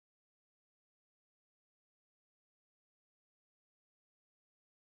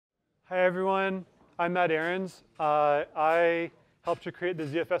Hi, everyone. I'm Matt Ahrens. I helped to create the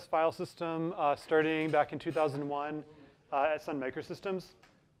ZFS file system starting back in 2001 at Sun Microsystems.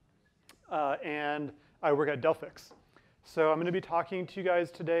 And I work at Delphix. So I'm going to be talking to you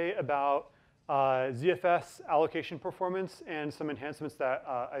guys today about ZFS allocation performance and some enhancements that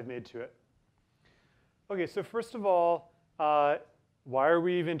I've made to it. OK, so first of all, why are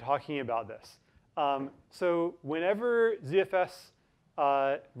we even talking about this? So whenever ZFS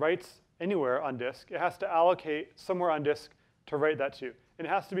writes anywhere on disk, it has to allocate somewhere on disk to write that to. And it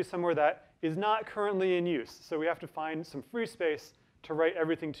has to be somewhere that is not currently in use. So we have to find some free space to write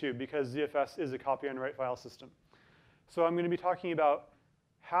everything to, because ZFS is a copy and write file system. So I'm going to be talking about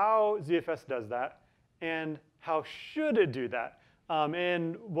how ZFS does that and how should it do that.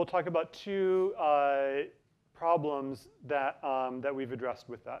 And we'll talk about two problems that, that we've addressed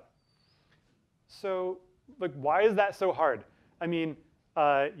with that. So like, why is that so hard? I mean,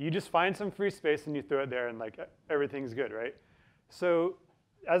 you just find some free space and you throw it there and like everything's good, right? So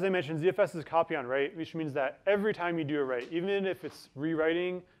as I mentioned, ZFS is copy on write, which means that every time you do a write, even if it's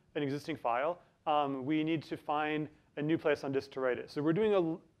rewriting an existing file, we need to find a new place on disk to write it. So we're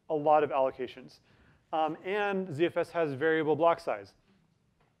doing a lot of allocations. And ZFS has variable block size.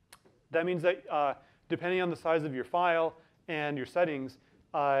 That means that depending on the size of your file and your settings,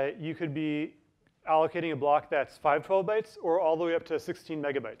 you could be allocating a block that's 512 bytes or all the way up to 16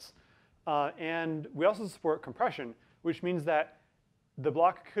 megabytes. And we also support compression, which means that the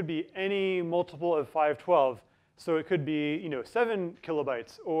block could be any multiple of 512. So it could be 7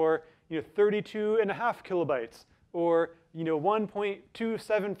 kilobytes or 32.5 kilobytes or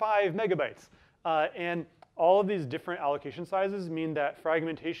 1.275 megabytes. And all of these different allocation sizes mean that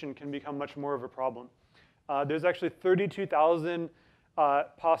fragmentation can become much more of a problem. There's actually 32,000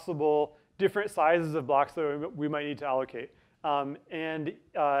 possible different sizes of blocks that we might need to allocate. And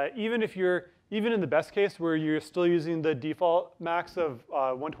even in the best case where you're still using the default max of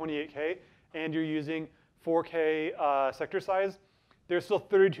 128K and you're using 4K sector size, there's still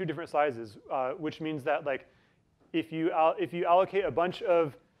 32 different sizes, which means that like if you allocate a bunch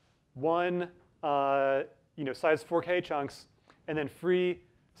of one size 4K chunks and then free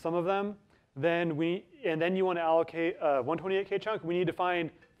some of them, then you want to allocate a 128K chunk, we need to find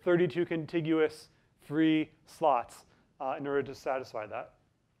 32 contiguous free slots in order to satisfy that.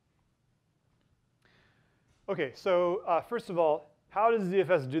 OK, so first of all, how does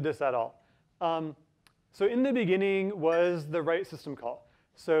ZFS do this at all? So in the beginning was the write system call.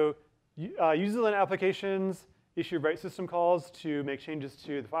 So user-land applications issue write system calls to make changes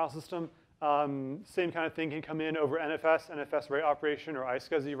to the file system. Same kind of thing can come in over NFS write operation, or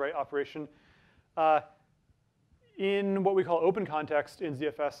iSCSI write operation. In what we call open context in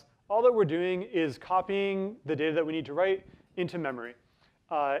ZFS, all that we're doing is copying the data that we need to write into memory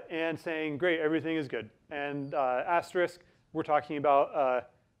and saying, great, everything is good. And asterisk, we're talking about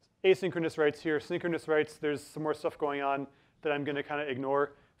asynchronous writes here. Synchronous writes, there's some more stuff going on that I'm going to kind of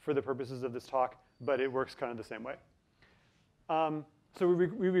ignore for the purposes of this talk, but it works kind of the same way. So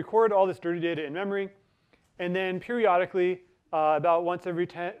we record all this dirty data in memory. And then periodically, about once every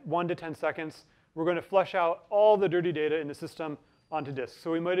 1 to 10 seconds, we're going to flush out all the dirty data in the system onto disk. So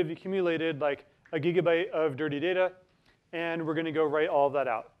we might have accumulated like a gigabyte of dirty data, and we're going to go write all of that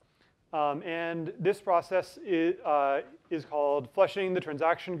out. And this process is called flushing the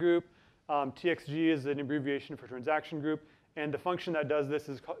transaction group. TXG is an abbreviation for transaction group. And the function that does this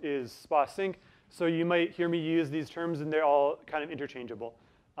is spa sync. So you might hear me use these terms, and they're all kind of interchangeable.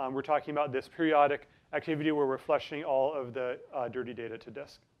 We're talking about this periodic activity where we're flushing all of the dirty data to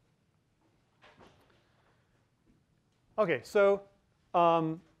disk. OK, so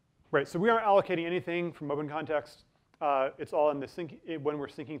so we aren't allocating anything from open context. It's all in the sync when we're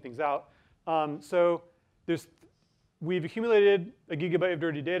syncing things out. So we've accumulated a gigabyte of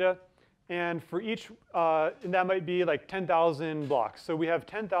dirty data. And for each, and that might be like 10,000 blocks. So we have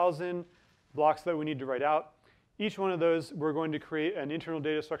 10,000 blocks that we need to write out. Each one of those, we're going to create an internal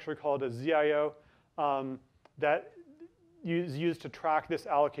data structure called a ZIO that is used to track this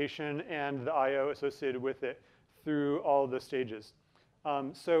allocation and the IO associated with it through all the stages.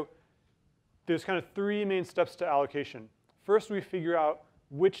 So there's kind of 3 main steps to allocation. First, we figure out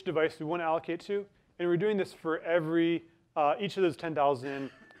which device we want to allocate to. And we're doing this for each of those 10,000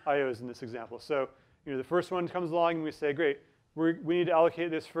 IOs in this example. So the first one comes along and we say, great, we need to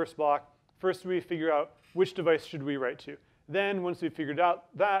allocate this first block. First, we figure out which device should we write to. Then, once we've figured out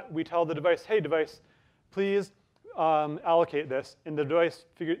that, we tell the device, hey, device, please allocate this. And the device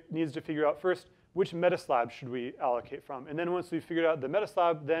needs to figure out first which metaslab should we allocate from. And then once we've figured out the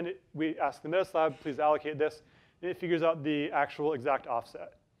metaslab, then we ask the metaslab, please allocate this. And it figures out the actual exact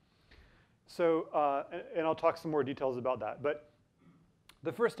offset. So, and I'll talk some more details about that. But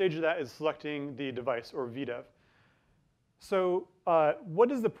the first stage of that is selecting the device, or VDEV. So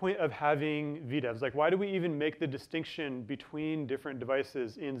what is the point of having VDEVs? Like, why do we even make the distinction between different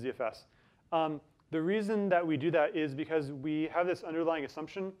devices in ZFS? The reason that we do that is because we have this underlying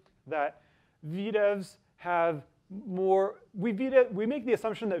assumption that VDEVs have more, we make the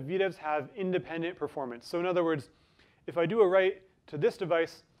assumption that VDEVs have independent performance. So in other words, if I do a write to this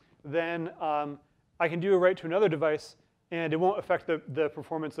device, then I can do a write to another device, and it won't affect the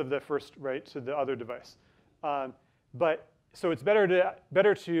performance of the first write to the other device. So it's better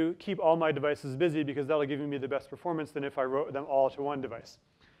to keep all my devices busy, because that'll give me the best performance than if I wrote them all to one device.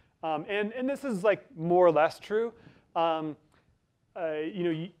 And this is like more or less true.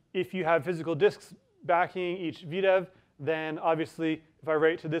 If you have physical disks backing each VDEV, then obviously if I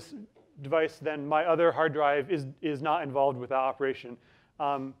write to this device, then my other hard drive is not involved with that operation.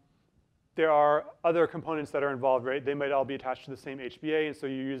 There are other components that are involved, right? They might all be attached to the same HBA, and so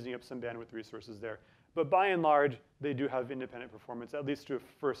you're using up some bandwidth resources there. But by and large, they do have independent performance, at least to a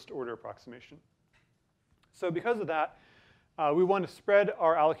first-order approximation. So because of that, we want to spread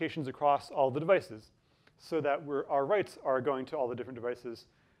our allocations across all the devices so that our writes are going to all the different devices,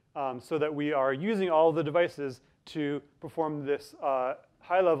 so that we are using all the devices to perform this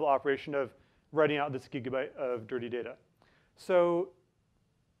high-level operation of writing out this gigabyte of dirty data. So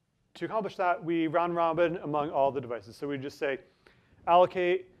to accomplish that, we round robin among all the devices. So we just say,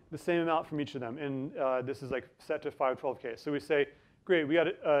 allocate the same amount from each of them. And this is like set to 512K. So we say, great, we got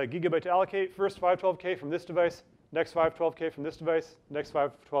a gigabyte to allocate. First 512K from this device, next 512K from this device, next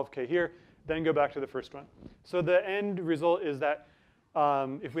 512K here, then go back to the first one. So the end result is that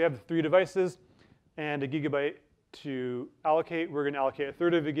if we have 3 devices and a gigabyte to allocate, we're going to allocate a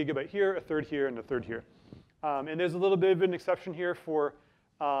third of a gigabyte here, a third here, and a third here. And there's a little bit of an exception here for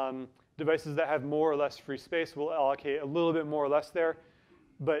devices that have more or less free space. We'll allocate a little bit more or less there,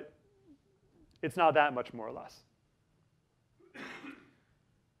 but it's not that much more or less.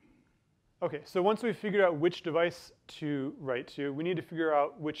 OK, so once we've figured out which device to write to, we need to figure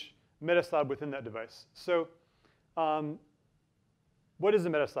out which metaslab within that device. So what is a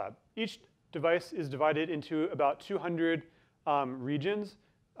metaslab? Each device is divided into about 200 regions.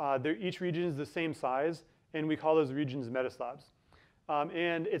 Each region is the same size, and we call those regions metaslabs.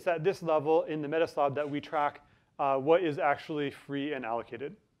 And it's at this level in the metaslab that we track what is actually free and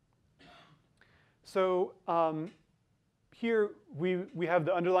allocated. So here we have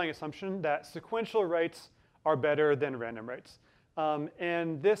the underlying assumption that sequential writes are better than random writes.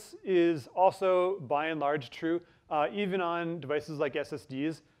 And this is also, by and large, true. Even on devices like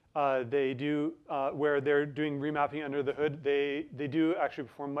SSDs, they do, where they're doing remapping under the hood, they do actually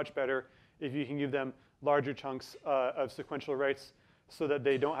perform much better if you can give them larger chunks of sequential writes, so that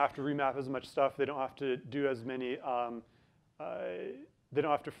they don't have to remap as much stuff. They don't have to do as many. They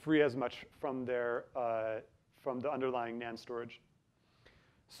don't have to free as much from the underlying NAND storage.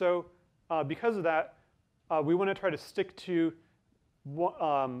 So because of that, we want to try to stick to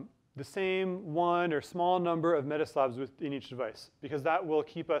the same one or small number of metaslabs within each device, because that will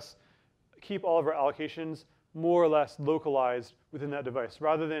keep all of our allocations more or less localized within that device,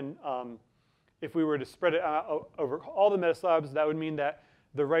 rather than if we were to spread it out over all the metaslabs, that would mean that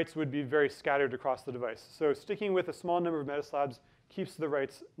the writes would be very scattered across the device. So sticking with a small number of metaslabs keeps the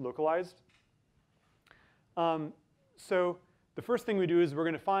writes localized. So the first thing we do is we're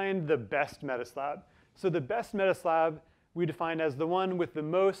going to find the best metaslab. So the best metaslab we define as the one with the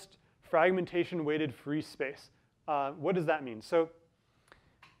most fragmentation-weighted free space. What does that mean? So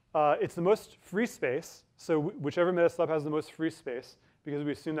it's the most free space, so whichever metaslab has the most free space, because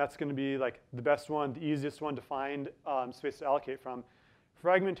we assume that's going to be like the best one, the easiest one to find space to allocate from.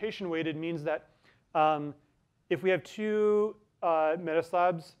 Fragmentation weighted means that if we have 2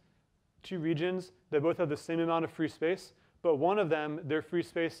 metaslabs, 2 regions, that both have the same amount of free space, but one of them, their free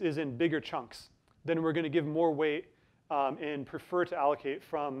space is in bigger chunks, then we're going to give more weight and prefer to allocate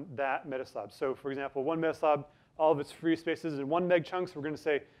from that metaslab. So for example, one metaslab, all of its free space is in 1 meg chunks, we're going to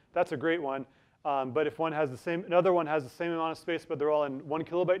say that's a great one. But if another one has the same amount of space, but they're all in 1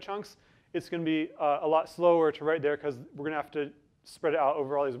 kilobyte chunks, it's going to be a lot slower to write there, because we're going to have to spread it out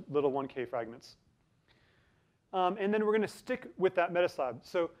over all these little 1K fragments. And then we're going to stick with that metaslab.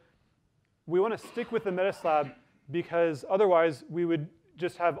 So we want to stick with the metaslab because otherwise we would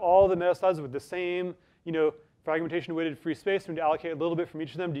just have all the metaslabs with the same, fragmentation-weighted free space. We need to allocate a little bit from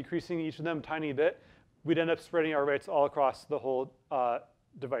each of them, decreasing each of them a tiny bit. We'd end up spreading our writes all across the whole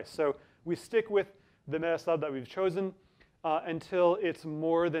device. So we stick with the metaslab that we've chosen until it's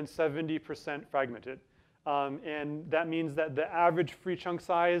more than 70% fragmented. And that means that the average free chunk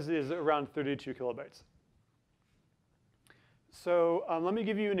size is around 32 kilobytes. So let me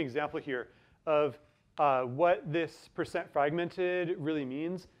give you an example here of what this percent fragmented really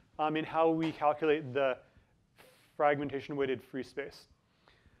means and how we calculate the fragmentation weighted free space.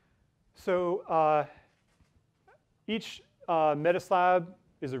 So each metaslab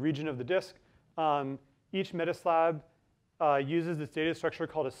is a region of the disk. Each metaslab uses this data structure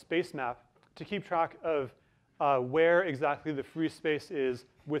called a space map to keep track of where exactly the free space is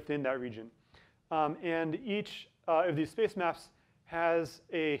within that region. And each of these space maps has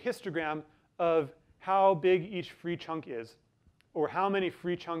a histogram of how big each free chunk is, or how many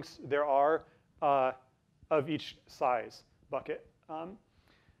free chunks there are of each size bucket.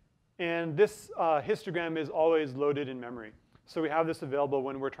 And this histogram is always loaded in memory. So we have this available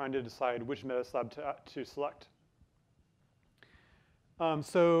when we're trying to decide which metaslab to select.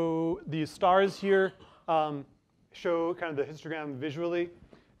 So these stars here show kind of the histogram visually.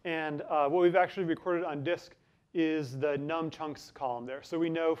 And what we've actually recorded on disk is the num chunks column there. So we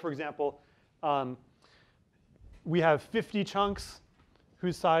know, for example, we have 50 chunks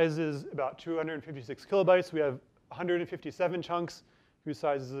whose size is about 256 kilobytes. We have 157 chunks whose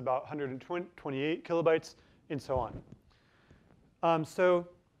size is about 128 kilobytes, and so on. So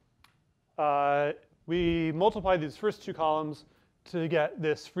we multiply these first two columns to get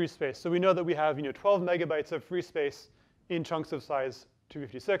this free space. So we know that we have 12 megabytes of free space in chunks of size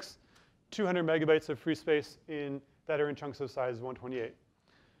 256, 200 megabytes of free space that are in chunks of size 128.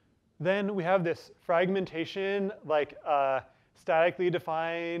 Then we have this fragmentation, like statically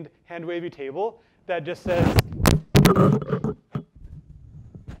defined hand-wavy table that just says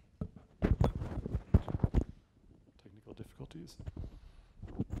technical difficulties.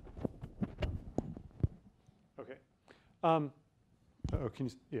 Okay.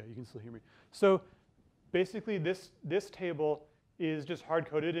 Yeah, you can still hear me. So basically, this table is just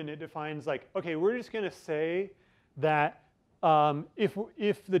hard-coded, and it defines like, okay, we're just going to say that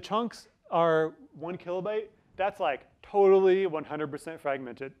if the chunks are 1 kilobyte, that's like totally 100%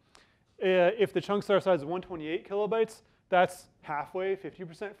 fragmented. If the chunks are size 128 kilobytes, that's halfway,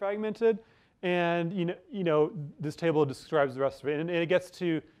 50% fragmented. And this table describes the rest of it. And it gets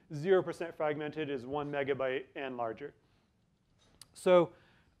to 0% fragmented is 1 megabyte and larger. So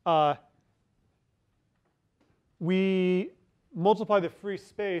we multiply the free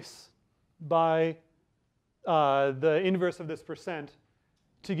space by the inverse of this percent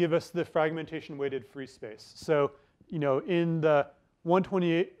to give us the fragmentation weighted free space. So in the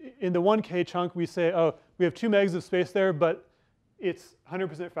 1K chunk, we say, oh, we have 2 megs of space there, but it's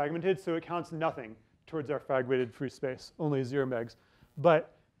 100% fragmented, so it counts nothing towards our frag-weighted free space, only 0 megs.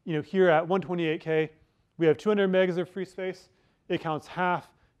 But here at 128K, we have 200 megs of free space. It counts half,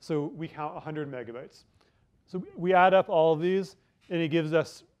 so we count 100 megabytes. So we add up all of these, and it gives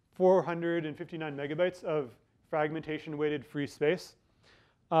us 459 megabytes of fragmentation-weighted free space.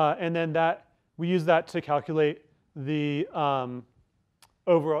 And then we use that to calculate the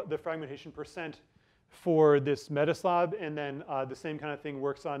the fragmentation percent for this metaslab. And then the same kind of thing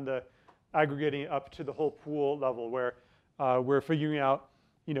works on the aggregating it up to the whole pool level, where we're figuring out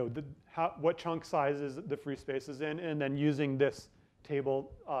what chunk sizes the free space is in, and then using this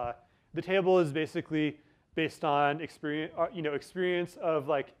table. The table is basically based on experience of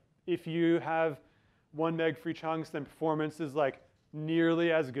like, if you have 1 meg free chunks, then performance is like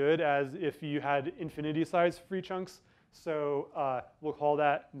nearly as good as if you had infinity size free chunks. So we'll call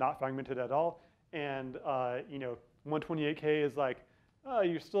that not fragmented at all. And 128K is like, oh,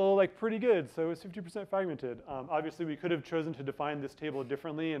 you're still like pretty good, so it's 50% fragmented. Obviously, we could have chosen to define this table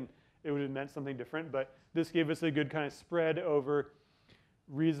differently, and it would have meant something different. But this gave us a good kind of spread over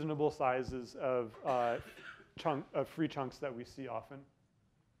reasonable sizes of free chunks that we see often.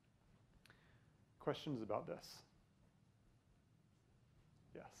 Questions about this?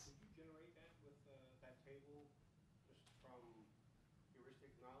 Yes. Did you generate that with that table just from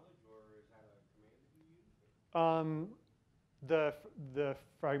heuristic knowledge, or is that a command that you use? The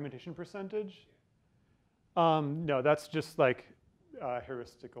fragmentation percentage? Yeah. No, that's just like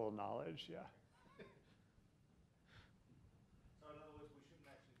heuristical knowledge, yeah. So in other words, we shouldn't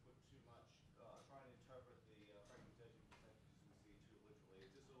actually put too much, try and interpret the fragmentation percentages we see too literally.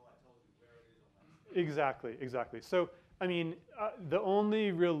 This all like tells you where it is on that scale. Exactly. So, I mean, the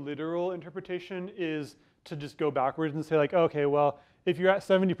only real literal interpretation is to just go backwards and say like, okay, well, if you're at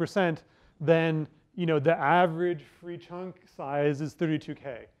 70%, then the average free chunk size is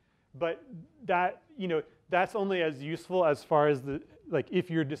 32K. But that, that's only as useful as far as if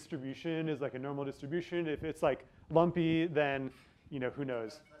your distribution is like a normal distribution. If it's like lumpy, then, who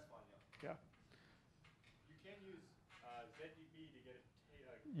knows? That's fine, yeah. Yeah.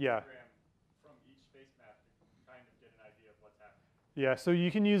 Yeah. from each space map to kind of get an idea of what's happening. Yeah, so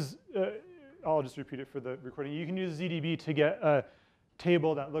you can use, I'll just repeat it for the recording. You can use ZDB to get a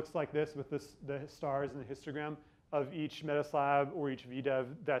table that looks like this with the stars and the histogram of each Metaslab or each VDEV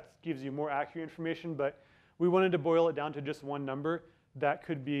that gives you more accurate information, but we wanted to boil it down to just one number that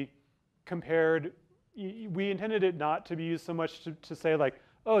could be compared. We intended it not to be used so much to say like,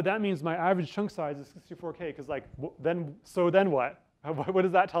 oh, that means my average chunk size is 64K, because like, then what? What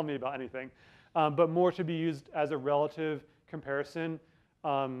does that tell me about anything? But more to be used as a relative comparison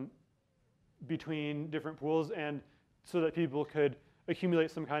between different pools, and so that people could accumulate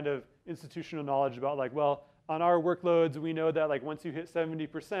some kind of institutional knowledge about like, well, on our workloads, we know that like once you hit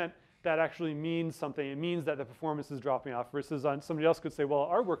 70%, that actually means something. It means that the performance is dropping off, versus on somebody else could say, well,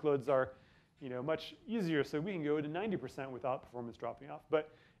 our workloads are much easier, so we can go to 90% without performance dropping off. But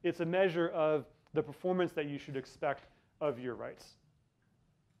it's a measure of the performance that you should expect of your writes.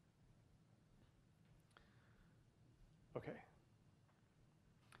 Okay.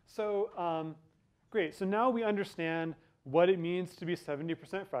 So great. So now we understand what it means to be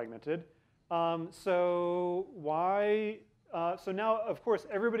 70% fragmented. So now, of course,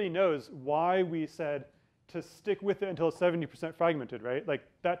 everybody knows why we said to stick with it until it's 70% fragmented, right? Like,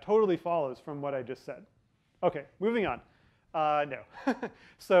 that totally follows from what I just said. OK, moving on. No.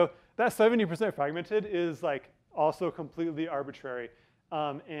 So that 70% fragmented is like also completely arbitrary.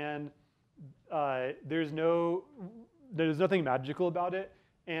 And there's nothing magical about it.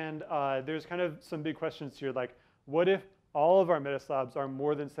 And there's kind of some big questions here, like, what if all of our metaslabs are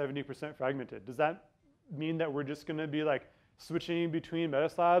more than 70% fragmented? Does that mean that we're just going to be like switching between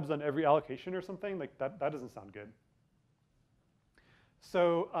metaslabs on every allocation or something? Like, that doesn't sound good.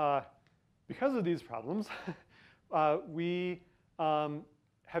 So because of these problems, we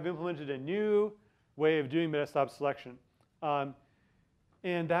have implemented a new way of doing metaslab selection.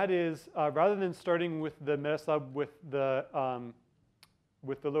 And that is, rather than starting with the metaslab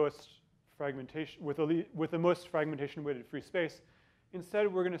with the lowest fragmentation, with the most fragmentation weighted free space,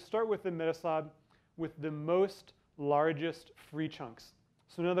 instead we're going to start with the metaslab with the most largest free chunks.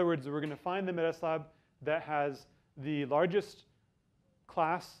 So in other words, we're going to find the metaslab that has the largest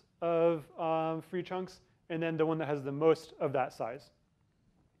class of free chunks, and then the one that has the most of that size.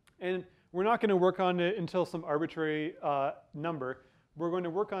 And we're not going to work on it until some arbitrary number. We're going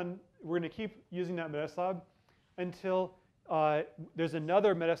to keep using that metaslab until there's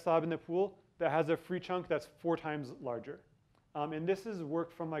another metaslab in the pool that has a free chunk that's 4 times larger. And this is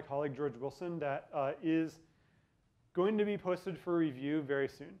work from my colleague George Wilson that is going to be posted for review very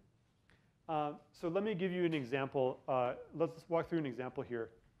soon. So let me give you an example. Let's walk through an example here,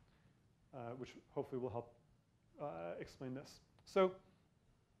 which hopefully will help explain this. So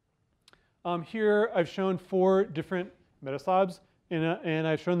here I've shown 4 different metaslabs, and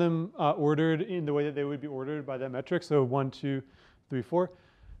I've shown them ordered in the way that they would be ordered by that metric. So 1, 2, 3, 4.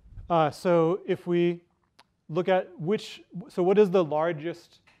 So if we look at what is the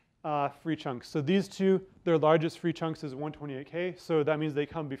largest free chunks? So these two, their largest free chunks is 128K. So that means they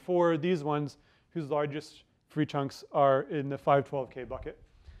come before these ones whose largest free chunks are in the 512K bucket.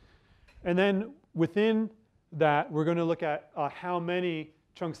 And then within that, we're going to look at how many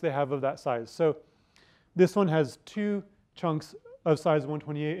chunks they have of that size. So this one has 2 chunks of size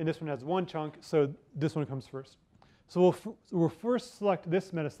 128, and this one has 1 chunk, so this one comes first. So we'll first select this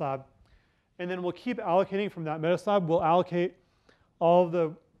metaslab, and then we'll keep allocating from that metaslab. We'll allocate all of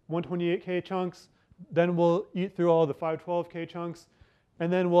the 128K chunks, then we'll eat through all the 512K chunks,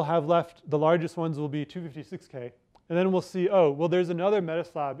 and then we'll have left, the largest ones will be 256K. And then we'll see, oh, well, there's another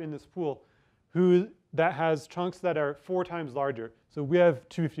metaslab in this pool that has chunks that are 4 times larger. So we have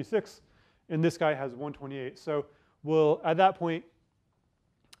 256, and this guy has 128. So at that point,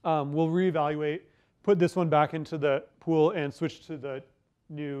 we'll reevaluate, put this one back into the pool, and switch to the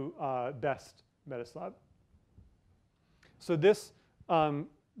new best metaslab. So this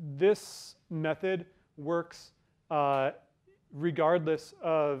method works regardless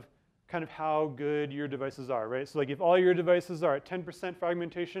of kind of how good your devices are, right? So like if all your devices are at 10%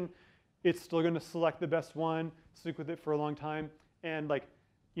 fragmentation, it's still going to select the best one, stick with it for a long time. And like,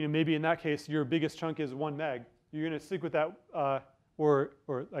 maybe in that case, your biggest chunk is 1 meg. You're going to stick with that, or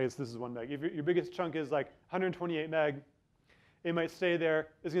I guess this is 1 meg. If your biggest chunk is like 128 meg, it might stay there.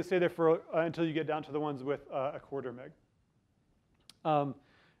 It's going to stay there for until you get down to the ones with a 1/4 meg.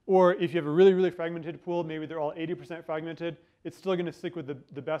 Or if you have a really, really fragmented pool, maybe they're all 80% fragmented, it's still going to stick with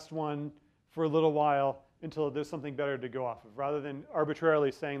the best one for a little while until there's something better to go off of, rather than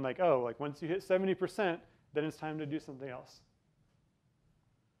arbitrarily saying like, oh, like once you hit 70%, then it's time to do something else.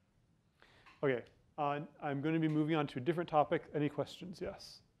 Okay, I'm going to be moving on to a different topic. Any questions?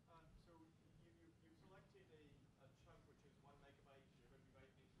 Yes. So you've selected a chunk which is 1 megabyte. You're going to be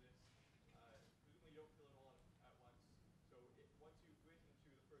writing into this. Presumably you don't fill it all at once. So once you've written to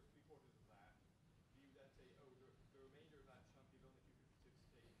the first 3/4 of that, do you then say, oh, the remainder of that chunk is only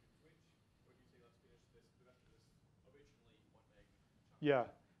 256 to switch? Or do you say, let's finish the rest of this originally 1 meg chunk? Yeah,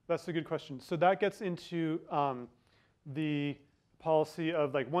 that's a good question. So that gets into the policy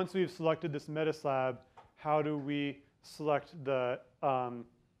of like once we've selected this meta slab, how do we select the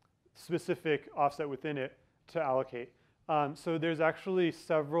specific offset within it to allocate? So there's actually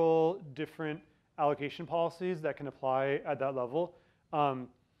several different allocation policies that can apply at that level.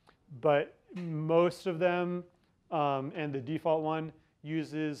 But most of them, and the default one,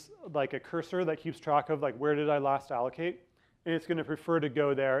 uses like a cursor that keeps track of like where did I last allocate. And it's going to prefer to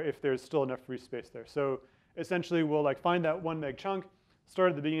go there if there's still enough free space there. So essentially, we'll like find that 1 meg chunk, start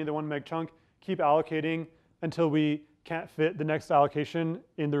at the beginning of the 1 meg chunk, keep allocating until we can't fit the next allocation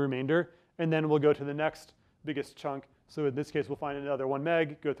in the remainder, and then we'll go to the next biggest chunk. So in this case, we'll find another 1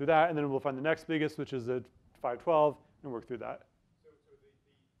 meg, go through that, and then we'll find the next biggest, which is a 512, and work through that. So the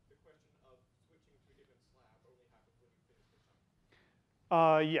question of switching to a different slab only happens when you finish the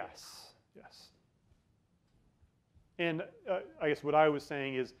chunk? Yes, yes. And I guess what I was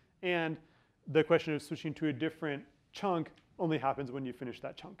saying is, and the question of switching to a different chunk only happens when you finish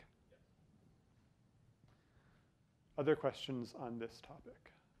that chunk. Yes. Other questions on this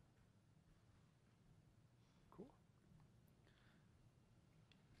topic? Cool.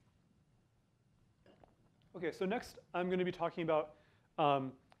 Okay, so next I'm going to be talking about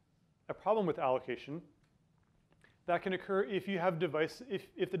a problem with allocation that can occur if you have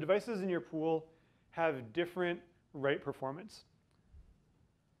if the devices in your pool have different write performance.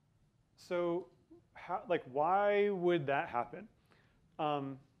 So why would that happen?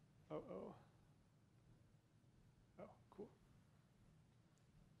 Oh, cool.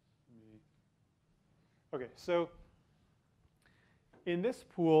 Okay, so in this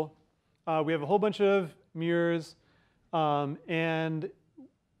pool, we have a whole bunch of mirrors, and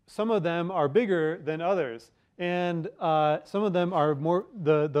some of them are bigger than others. And some of them are more,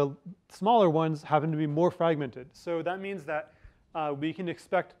 the smaller ones happen to be more fragmented. So that means that we can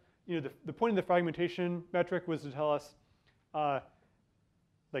expect, the point of the fragmentation metric was to tell us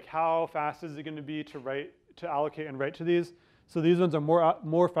like how fast is it going to be to allocate and write to these. So these ones are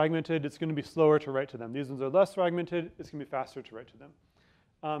more fragmented. It's going to be slower to write to them. These ones are less fragmented. It's going to be faster to write to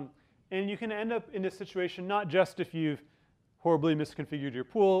them. And you can end up in this situation not just if you've horribly misconfigured your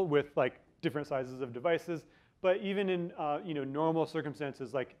pool with like different sizes of devices, but even in normal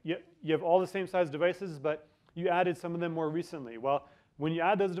circumstances, like you have all the same size devices, but you added some of them more recently. Well, when you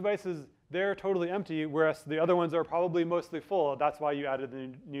add those devices, they're totally empty, whereas the other ones are probably mostly full. That's why you added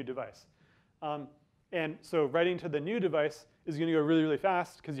the new device. And so writing to the new device is going to go really, really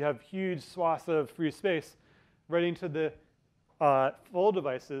fast because you have huge swaths of free space. Writing to the full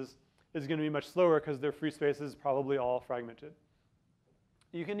devices is going to be much slower because their free space is probably all fragmented.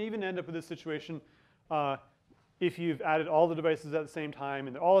 You can even end up with this situation if you've added all the devices at the same time,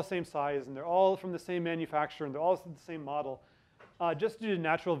 and they're all the same size, and they're all from the same manufacturer, and they're all the same model, just due to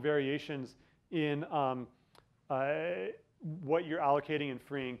natural variations in what you're allocating and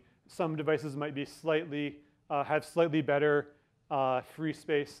freeing. Some devices might be have slightly better free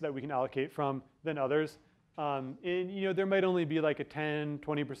space that we can allocate from than others. And there might only be like a 10,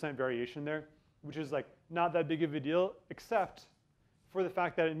 20% variation there, which is like not that big of a deal, except for the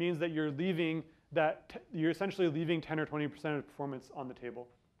fact that it means that you're essentially leaving 10 or 20% of performance on the table.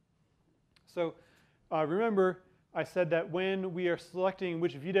 So remember, I said that when we are selecting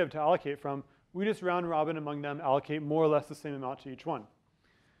which VDEV to allocate from, we just round robin among them, allocate more or less the same amount to each one.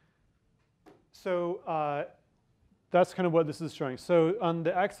 So that's kind of what this is showing. So on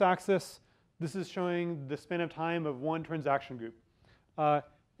the x-axis, this is showing the span of time of one transaction group.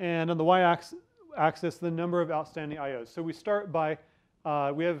 And on the y-axis, the number of outstanding IOs. So we start by,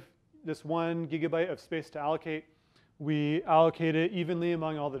 we have this 1 gigabyte of space to allocate. We allocate it evenly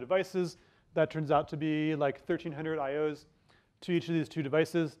among all the devices. That turns out to be like 1,300 IOs to each of these two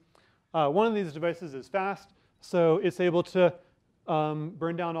devices. One of these devices is fast, so it's able to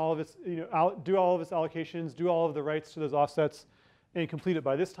burn down all of its, do all of its allocations, do all of the writes to those offsets, and complete it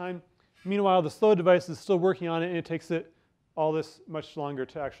by this time. Meanwhile, the slow device is still working on it, and it takes it all this much longer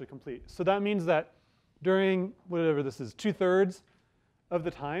to actually complete. So that means that during whatever this is, 2/3 of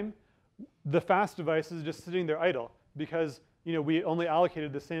the time, the fast device is just sitting there idle because we only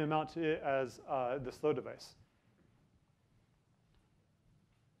allocated the same amount to it as the slow device.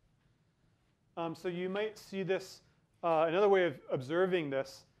 So you might see this, another way of observing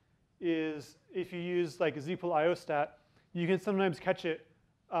this is if you use like a z_iostat, you can sometimes catch it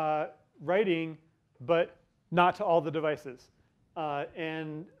writing, but not to all the devices.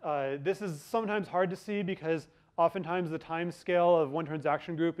 This is sometimes hard to see because oftentimes the time scale of one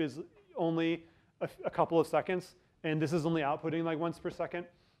transaction group is only a couple of seconds, and this is only outputting like once per second.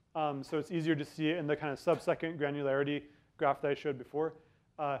 So it's easier to see it in the kind of sub-second granularity graph that I showed before.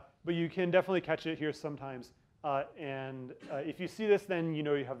 But you can definitely catch it here sometimes. If you see this, then you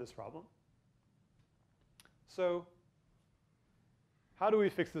know you have this problem. So how do we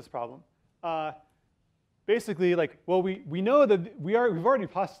fix this problem? Basically, like, well, we know that we've already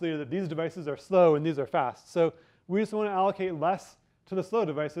postulated that these devices are slow and these are fast. So we just want to allocate less to the slow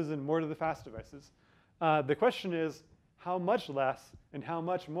devices and more to the fast devices. The question is, how much less and how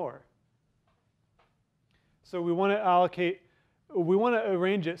much more? So we want to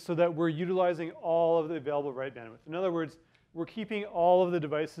arrange it so that we're utilizing all of the available write bandwidth. In other words, we're keeping all of the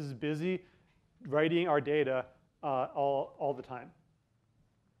devices busy writing our data all the time.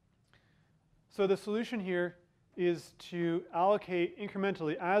 So the solution here is to allocate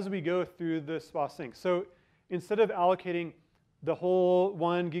incrementally as we go through the SPA sync. So instead of allocating the whole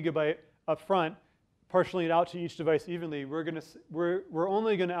 1 gigabyte up front, partitioning it out to each device evenly, we're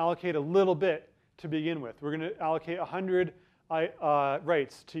only going to allocate a little bit to begin with. We're going to allocate 100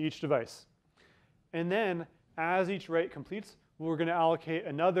 writes to each device. And then as each write completes, we're going to allocate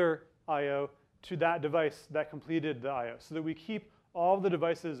another I/O to that device that completed the I/O, so that we keep all the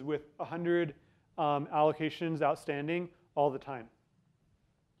devices with 100 allocations outstanding all the time.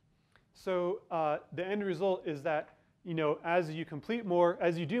 So the end result is that, as you complete more,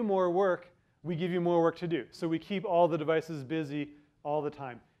 as you do more work, we give you more work to do. So we keep all the devices busy all the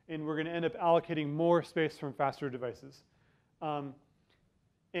time. And we're going to end up allocating more space from faster devices.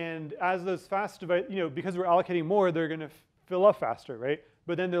 And as those fast devices, because we're allocating more, they're going to fill up faster, right?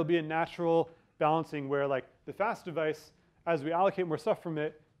 But then there'll be a natural balancing where, like, the fast device, as we allocate more stuff from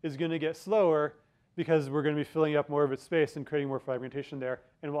it, is going to get slower because we're going to be filling up more of its space and creating more fragmentation there,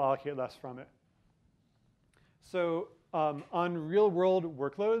 and we'll allocate less from it. So on real-world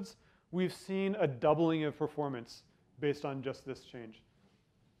workloads, we've seen a doubling of performance based on just this change.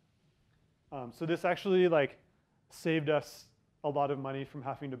 So this actually saved us a lot of money from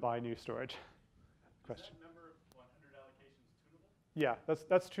having to buy new storage. Question. Is that number of 100 allocations tunable? Yeah,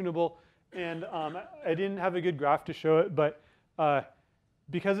 that's tunable. And I didn't have a good graph to show it, but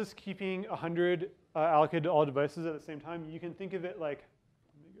because it's keeping 100 allocated to all devices at the same time, you can think of it like,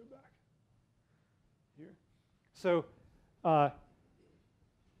 let me go back here. So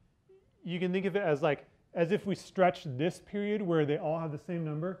you can think of it as if we stretch this period where they all have the same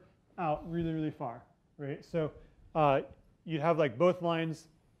number out really, really far, right? So you'd have both lines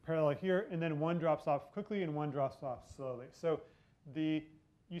parallel here, and then one drops off quickly and one drops off slowly. So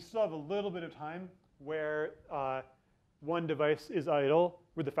you still have a little bit of time where one device is idle,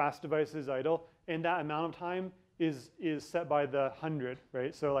 where the fast device is idle, and that amount of time is set by the 100,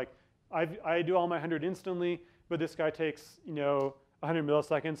 right? So I do all my 100 instantly, but this guy takes 100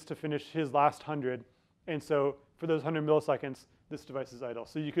 milliseconds to finish his last 100, and so for those 100 milliseconds, this device is idle.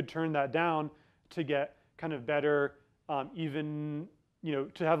 So you could turn that down to get kind of better, even to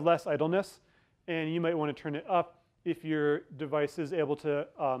have less idleness, and you might want to turn it up if your device is able to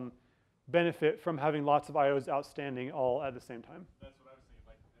benefit from having lots of IOs outstanding all at the same time. That's what I was thinking.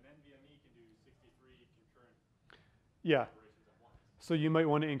 Like an NVMe can do 63 concurrent operations at once. So you might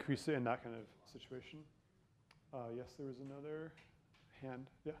want to increase it in that kind of situation. Yes, there was another hand.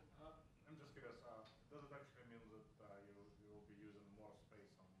 Yeah. I'm just curious. Does it actually mean that you will be using more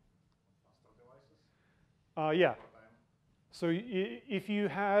space on faster devices? Yeah. So if you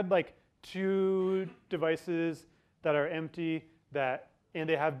had 2 devices that are empty and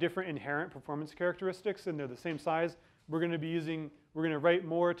they have different inherent performance characteristics and they're the same size, we're going to write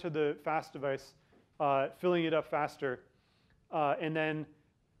more to the fast device, filling it up faster, and then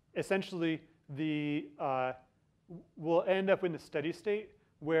essentially we'll end up in a steady state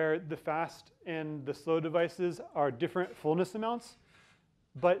where the fast and the slow devices are different fullness amounts,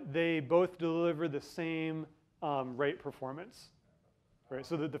 but they both deliver the same rate performance. Right,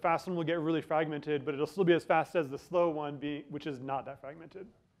 so the fast one will get really fragmented, but it'll still be as fast as the slow one, which is not that fragmented.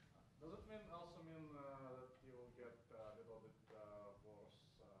 Does it also mean that you will get a little bit worse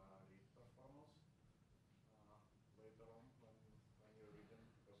read performance later on when you're reading,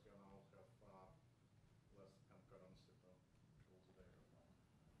 because you now have less concurrency to choose data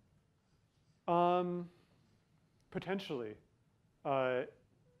from? Potentially.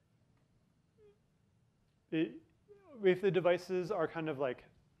 If the devices are kind of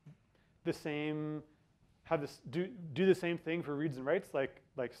the same, do the same thing for reads and writes,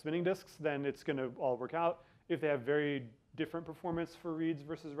 like spinning disks, then it's going to all work out. If they have very different performance for reads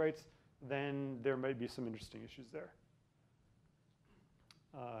versus writes, then there might be some interesting issues there.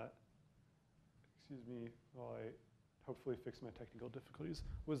 Excuse me while I hopefully fix my technical difficulties.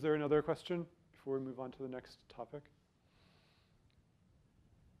 Was there another question before we move on to the next topic?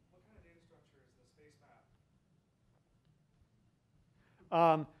 What kind of data structure is the space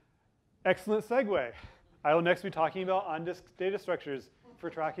map? Excellent segue. I will next be talking about on-disk data structures for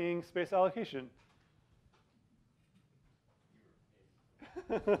tracking space allocation.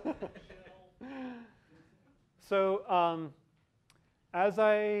 So as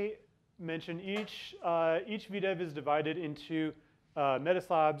I mentioned, each VDEV is divided into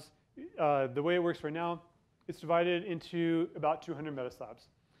metaslabs. The way it works right now, it's divided into about 200 metaslabs.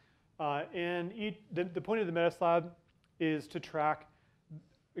 And the point of the metaslab is to track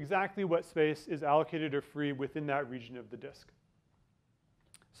exactly what space is allocated or free within that region of the disk.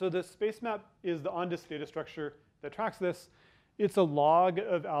 So the space map is the on-disk data structure that tracks this. It's a log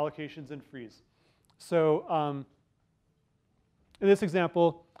of allocations and frees. So in this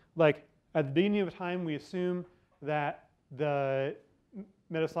example, like at the beginning of time, we assume that the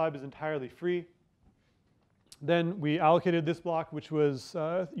metaslab is entirely free. Then we allocated this block, which was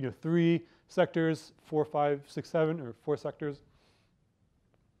 3 sectors, 4, 5, 6, 7, or 4 sectors.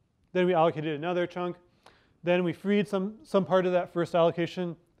 Then we allocated another chunk. Then we freed some part of that first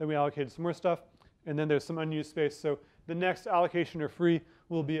allocation. Then we allocated some more stuff. And then there's some unused space. So the next allocation or free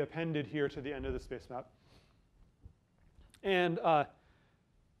will be appended here to the end of the space map. And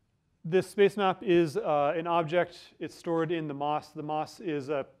this space map is an object. It's stored in the MOS. The MOS is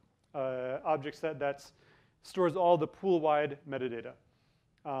a object set that stores all the pool-wide metadata.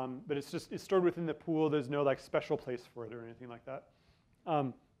 But it's stored within the pool. There's no like special place for it or anything like that.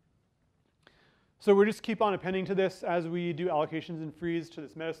 So we'll just keep on appending to this as we do allocations and frees to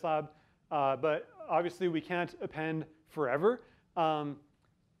this metaslab. But obviously, we can't append forever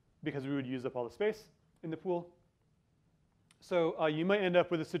because we would use up all the space in the pool. So you might end up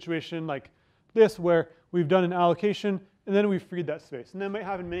with a situation like this where we've done an allocation and then we've freed that space. And that might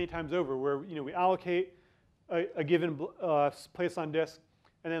happen many times over where we allocate a given place on disk,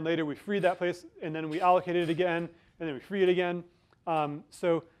 and then later we free that place, and then we allocate it again, and then we free it again.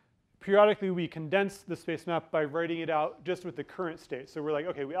 So periodically, we condense the space map by writing it out just with the current state. So we're like,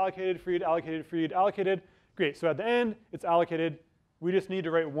 OK, we allocated, freed, allocated, freed, allocated. Great. So at the end, it's allocated. We just need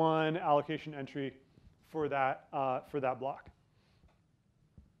to write one allocation entry for that block.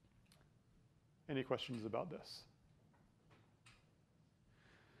 Any questions about this?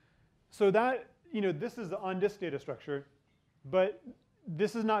 So that, this is the on-disk data structure. But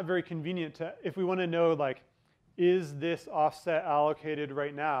this is not very convenient if we want to know, like, is this offset allocated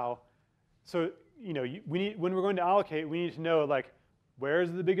right now? So when we're going to allocate, we need to know, like, where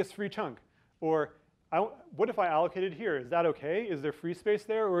is the biggest free chunk? Or what if I allocated here? Is that OK? Is there free space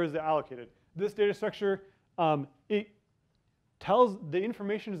there, or is it allocated? This data structure, it tells the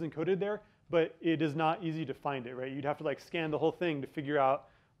information is encoded there, but it is not easy to find it, right? You'd have to like scan the whole thing to figure out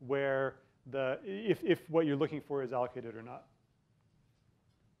where if what you're looking for is allocated or not.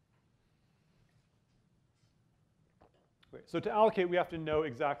 Great. So to allocate, we have to know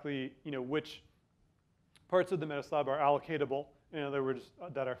exactly which parts of the metaslab are allocatable, in other words,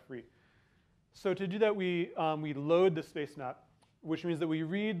 that are free. So to do that, we load the space map, which means that we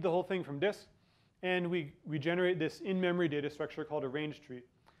read the whole thing from disk, and we generate this in-memory data structure called a range tree.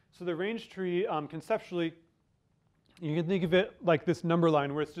 So the range tree, conceptually, you can think of it like this number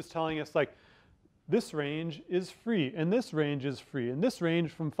line where it's just telling us, like, this range is free, and this range is free, and this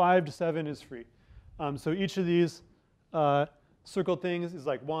range from 5 to 7 is free. So each of these circled things is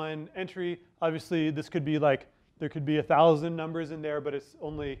like one entry. Obviously, this could be like, there could be 1,000 numbers in there, but it's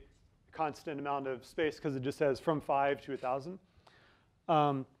only a constant amount of space because it just says from 5 to 1,000.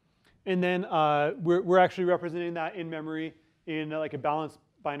 And then we're actually representing that in memory in like a balanced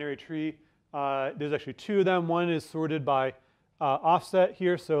binary tree. There's actually 2 of them. One is sorted by offset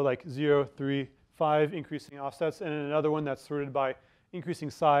here, so like 0, 3, 5 increasing offsets, and another one that's sorted by increasing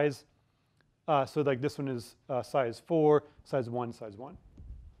size. So like this one is size 4, size 1, size 1.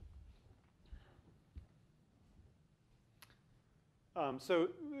 So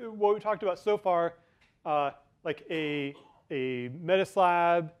what we talked about so far, like a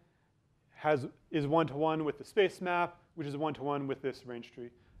metaslab is one-to-one with the space map, which is one-to-one with this range tree.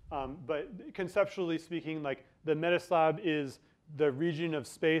 But conceptually speaking, like the metaslab is the region of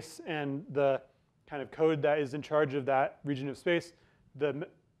space and the kind of code that is in charge of that region of space. The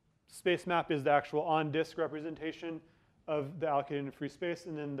space map is the actual on-disk representation of the allocated and free space,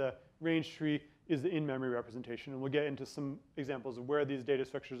 and then the range tree is the in-memory representation. And we'll get into some examples of where these data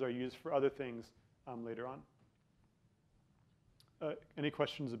structures are used for other things later on. Any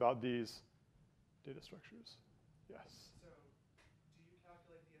questions about these data structures? Yes. So, do you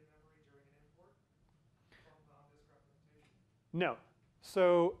calculate the in-memory during an import from the on-disk representation? No.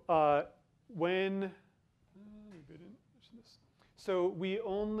 So so we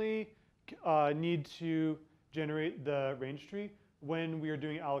only need to generate the range tree when we are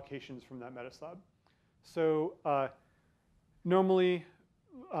doing allocations from that metaslab. So normally,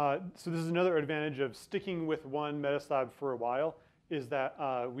 so this is another advantage of sticking with one metaslab for a while, is that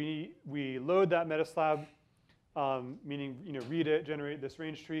we load that metaslab, meaning read it, generate this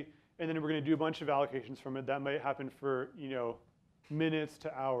range tree, and then we're going to do a bunch of allocations from it. That might happen for minutes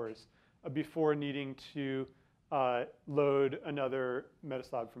to hours before needing to load another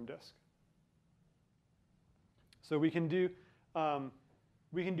metaslab from disk. So we can do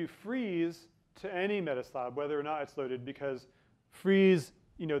freeze to any metaslab, whether or not it's loaded, because freeze,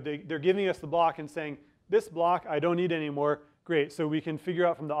 they're giving us the block and saying, this block I don't need anymore. Great. So we can figure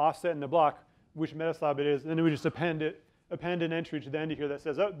out from the offset in the block which metaslab it is, and then we just append an entry to the end of here that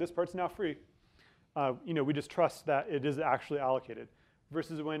says, oh, this part's now free. We just trust that it is actually allocated.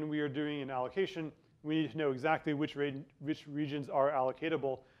 Versus when we are doing an allocation, we need to know exactly which regions are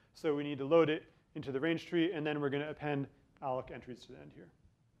allocatable. So we need to load it into the range tree, and then we're going to append alloc entries to the end here.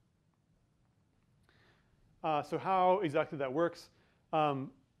 So how exactly that works?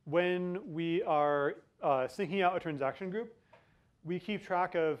 When we are syncing out a transaction group, we keep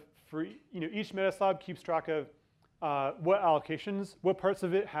track of, each metaslab keeps track of what allocations, what parts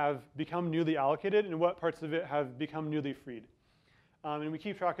of it have become newly allocated, and what parts of it have become newly freed. And we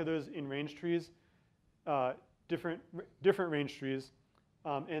keep track of those in range trees, different range trees.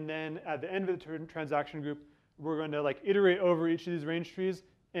 And then at the end of the transaction group, we're going to iterate over each of these range trees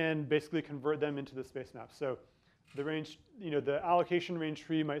and basically convert them into the space map. So the range, the allocation range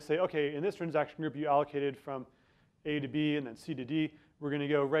tree might say, okay, in this transaction group, you allocated from A to B and then C to D. We're going to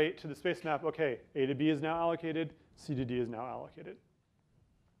go right to the space map. Okay, A to B is now allocated. C to D is now allocated.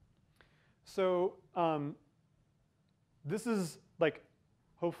 So this is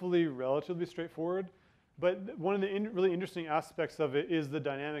hopefully relatively straightforward. But one of the really interesting aspects of it is the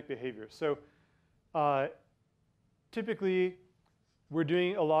dynamic behavior. So typically, we're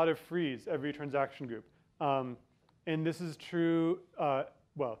doing a lot of frees every transaction group. And this is true,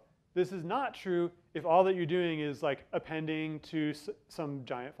 this is not true if all that you're doing is appending to some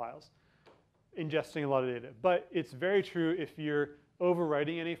giant files, ingesting a lot of data. But it's very true if you're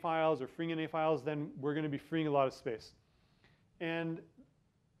overwriting any files or freeing any files, then we're going to be freeing a lot of space. And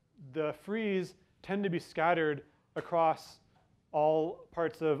the frees tend to be scattered across all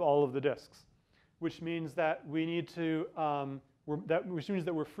parts of all of the disks, which means that we need to, which means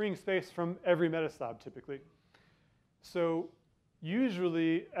that we're freeing space from every metaslab typically. So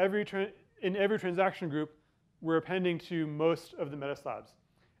usually, in every transaction group, we're appending to most of the metaslabs.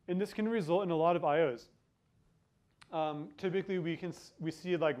 And this can result in a lot of IOs. Typically, we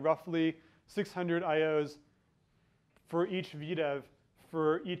see roughly 600 IOs for each VDEV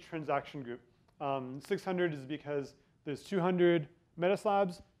for each transaction group. 600 is because there's 200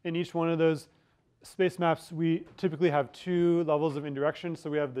 metaslabs. In each one of those space maps, we typically have 2 levels of indirection. So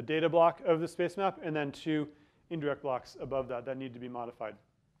we have the data block of the space map and then 2 indirect blocks above that need to be modified.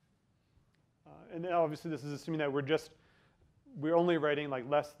 And then obviously, this is assuming that we're only writing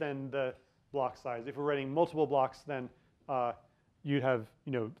less than the block size. If we're writing multiple blocks, then you'd have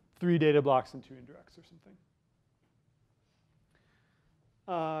 3 data blocks and 2 indirects or something.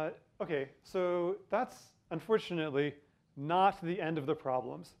 OK, so that's unfortunately not the end of the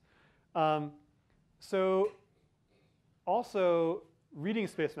problems. So also, reading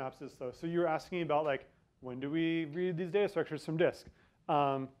space maps is though. So you were asking about when do we read these data structures from disk?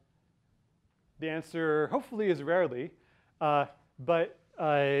 The answer hopefully is rarely, but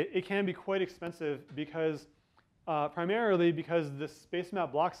it can be quite expensive because primarily because the space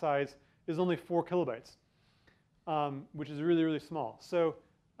map block size is only 4 kilobytes. Which is really, really small. So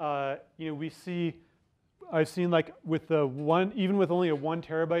I've seen with even with only a 1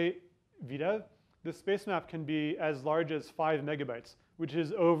 terabyte VDEV, the space map can be as large as 5 megabytes, which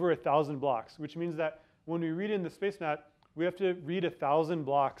is over 1,000 blocks, which means that when we read in the space map, we have to read 1,000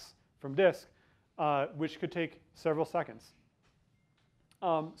 blocks from disk, which could take several seconds.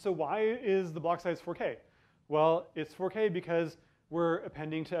 So why is the block size 4K? Well, it's 4K because we're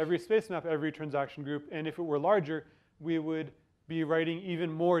appending to every space map, every transaction group. And if it were larger, we would be writing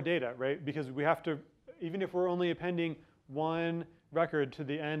even more data, right? Because we have to, even if we're only appending 1 record to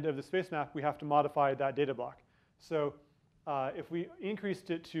the end of the space map, we have to modify that data block. So if we increased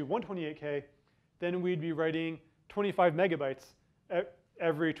it to 128K, then we'd be writing 25 megabytes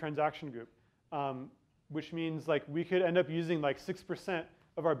every transaction group, which means like we could end up using like 6%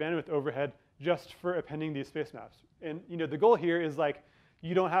 of our bandwidth overhead just for appending these space maps. And the goal here is like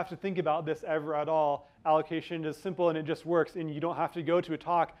you don't have to think about this ever at all. Allocation is simple and it just works, and you don't have to go to a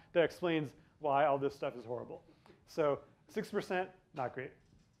talk that explains why all this stuff is horrible. So 6%, not great.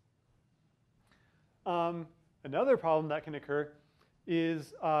 Another problem that can occur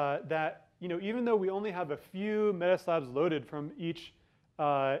is that even though we only have a few metaslabs loaded from each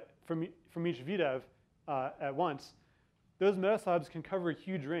VDEV at once, those metaslabs can cover a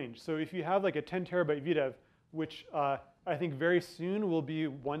huge range. So if you have like a 10 terabyte VDEV, which I think very soon will be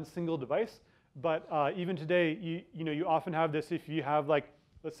one single device, but even today, you often have this if you have like,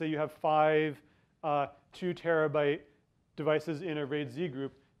 let's say you have 5 2 terabyte devices in a RAID Z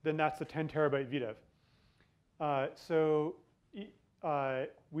group, then that's a 10 terabyte VDEV. So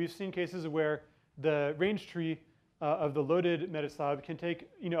we've seen cases where the range tree of the loaded metaslab can take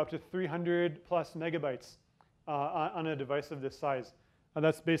up to 300 plus megabytes on a device of this size.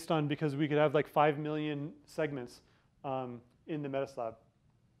 That's based on because we could have like 5 million segments in the metaslab.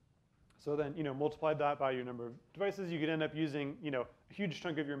 So then multiply that by your number of devices, you could end up using a huge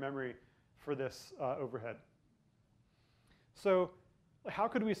chunk of your memory for this overhead. So how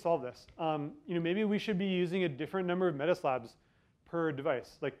could we solve this? Maybe we should be using a different number of metaslabs per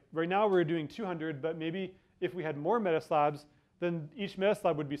device. Like right now we're doing 200, but maybe if we had more metaslabs, then each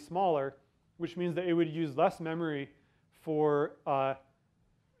metaslab would be smaller, which means that it would use less memory for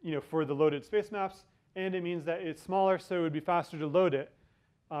for the loaded space maps, and it means that it's smaller, so it would be faster to load it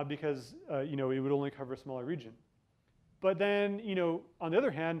because it would only cover a smaller region. But then on the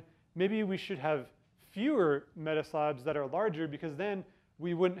other hand, maybe we should have fewer metaslabs that are larger, because then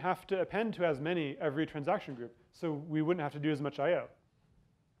we wouldn't have to append to as many every transaction group, so we wouldn't have to do as much I/O.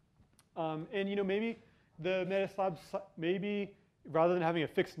 And maybe the metaslabs, maybe rather than having a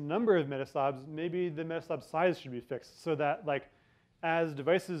fixed number of metaslabs, maybe the metaslab size should be fixed, so that like as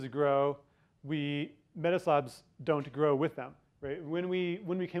devices grow, metaslabs don't grow with them, right? When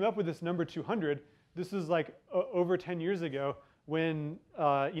we came up with this number 200, this is like over 10 years ago, when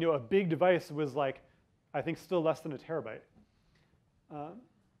a big device was like, I think still less than a terabyte.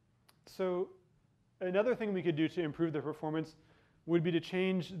 So another thing we could do to improve the performance would be to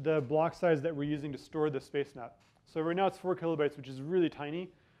change the block size that we're using to store the space map. So right now it's 4 kilobytes, which is really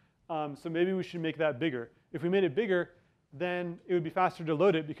tiny. So maybe we should make that bigger. If we made it bigger, then it would be faster to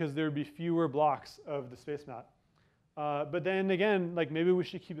load it because there would be fewer blocks of the space map. But then again, like maybe we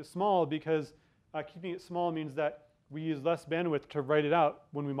should keep it small, because keeping it small means that we use less bandwidth to write it out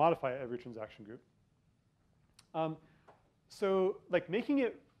when we modify every transaction group. So like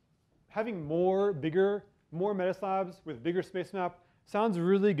having more metaslabs with bigger space map sounds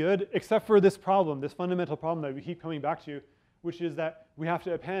really good, except for this problem, this fundamental problem that we keep coming back to, which is that we have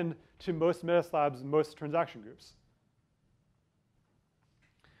to append to most metaslabs, most transaction groups.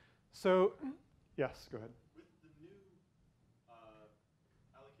 So, yes, go ahead. With the new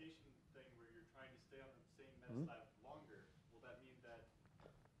allocation thing where you're trying to stay on the same metaslab longer, will that mean that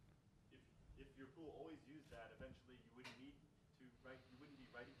if your pool always used that, eventually you wouldn't be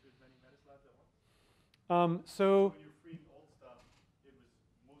writing to as many metaslabs at once? So when you're freeing old stuff, it was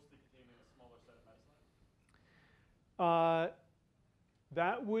mostly containing a smaller set of metaslabs?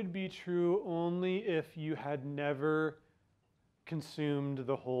 that would be true only if you had never consumed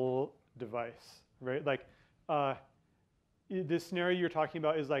the whole device, right? Like this scenario you're talking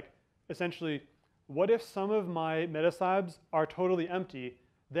about is like essentially, what if some of my metaslabs are totally empty?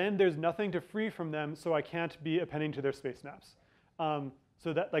 Then there's nothing to free from them, so I can't be appending to their space maps.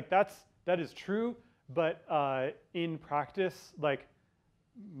 So that is true, but in practice, like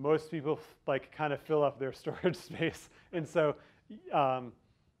most people like kind of fill up their storage space, and so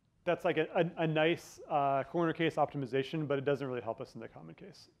that's like a nice corner case optimization, but it doesn't really help us in the common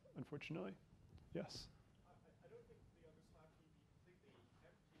case, unfortunately. Yes. I don't think the other slab can be completely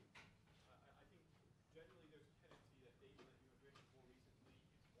empty. I think generally there's a tendency that data that you have written more recently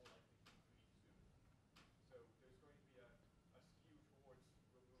is more likely to be free soon. So there's going to be a skew towards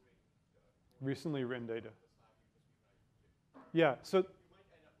removing Recently written data. the slab you just rewrite. Yeah. So You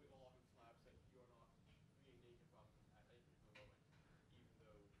might end up with a lot of slabs that you're not freeing data from at any particular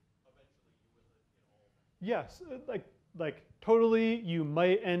moment, even though eventually you will hit all of them. yes, like totally, you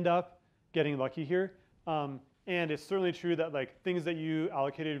might end up getting lucky here. And it's certainly true that like things that you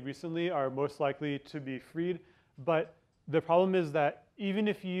allocated recently are most likely to be freed. But the problem is that even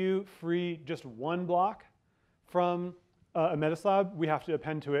if you free just one block from a metaslab, we have to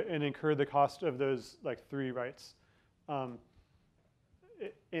append to it and incur the cost of those like 3 writes.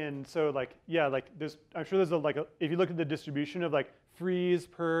 and so like, yeah, like I'm sure there's if you look at the distribution of like frees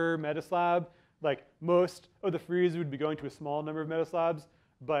per metaslab, like most of the frees would be going to a small number of metaslabs,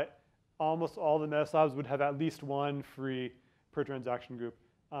 but almost all the metaslabs would have at least one free per transaction group.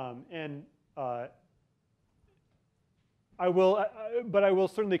 But I will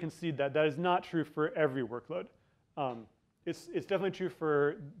certainly concede that that is not true for every workload. It's definitely true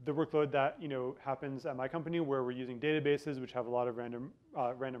for the workload that happens at my company, where we're using databases which have a lot of random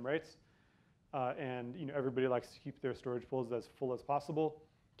writes, and everybody likes to keep their storage pools as full as possible,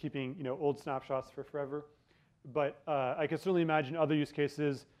 keeping old snapshots for forever. But I can certainly imagine other use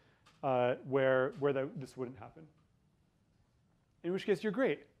cases where this wouldn't happen. In which case, you're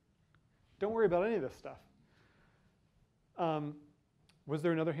great. Don't worry about any of this stuff. Was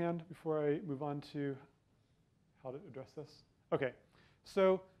there another hand before I move on to how to address this? OK,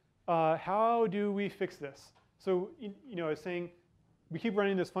 so how do we fix this? So I was saying we keep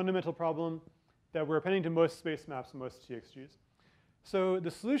running this fundamental problem that we're appending to most space maps and most TXGs. So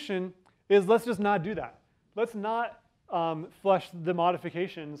the solution is let's just not do that. Let's not flush the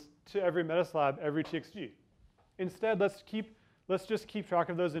modifications to every metaslab, every TXG. Instead, let's just keep track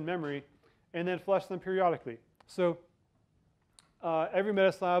of those in memory and then flush them periodically. So every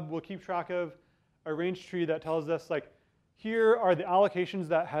metaslab will keep track of a range tree that tells us, like, here are the allocations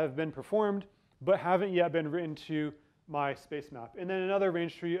that have been performed but haven't yet been written to my space map. And then another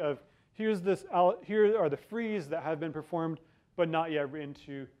range tree of here are the frees that have been performed but not yet written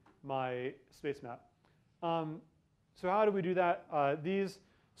to my space map. So how do we do that?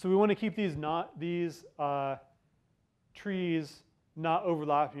 So we want to keep these trees not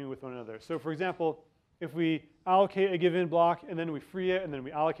overlapping with one another. So for example, if we allocate a given block and then we free it and then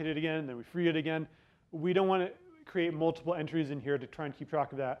we allocate it again and then we free it again, we don't want to create multiple entries in here to try and keep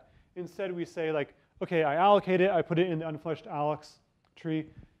track of that. Instead, we say, like, OK, I allocate it. I put it in the unfleshed allocs tree.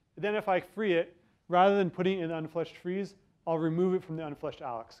 Then if I free it, rather than putting it in the unfleshed frees, I'll remove it from the unfleshed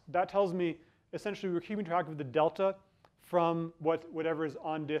allocs. That tells me, essentially, we're keeping track of the delta from whatever is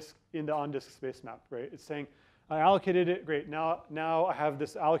on disk in the on-disk space map, right? It's saying, I allocated it, great. Now I have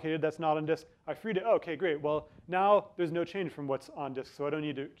this allocated that's not on disk. I freed it, OK, great. Well, now there's no change from what's on disk, so I don't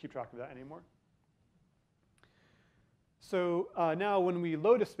need to keep track of that anymore. So now when we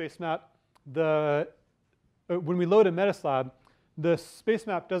load a space map, when we load a metaslab, the space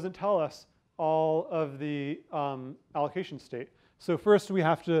map doesn't tell us all of the allocation state. So first we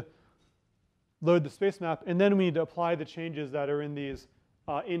have to load the space map, and then we need to apply the changes that are in these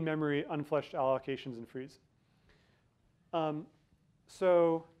in-memory unfleshed allocations and frees.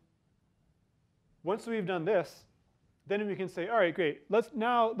 So once we've done this, then we can say, all right, great.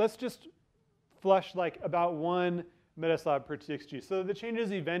 Let's just flush like about one metaslab per TXG. So the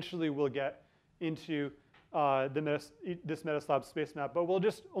changes eventually will get into this metaslab space map, but we'll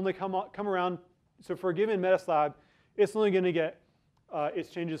just only come around. So for a given metaslab, it's only going to get its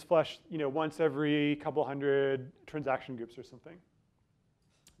changes flushed once every couple hundred transaction groups or something.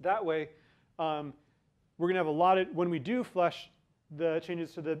 That way, we're going to have a lot of, when we do flush the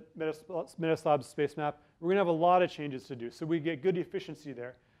changes to the metaslab space map, we're going to have a lot of changes to do. So we get good efficiency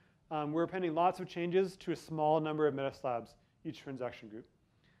there. We're appending lots of changes to a small number of metaslabs each transaction group.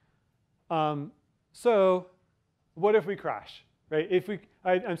 So what if we crash, right?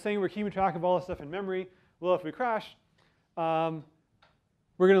 I'm saying we're keeping track of all this stuff in memory. Well, if we crash, we're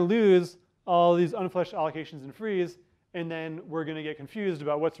going to lose all these unfleshed allocations and frees, and then we're going to get confused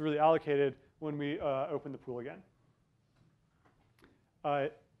about what's really allocated when we open the pool again.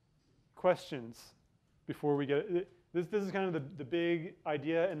 Questions before we get this is kind of the big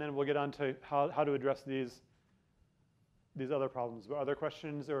idea, and then we'll get on to how to address these other problems. But other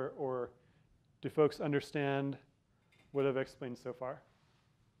questions, or do folks understand what I've explained so far?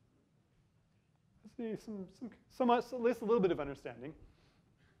 Let's see, somewhat, at least a little bit of understanding.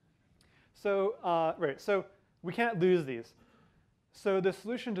 So right, so we can't lose these. So the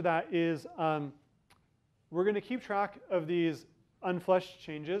solution to that is we're going to keep track of these unfleshed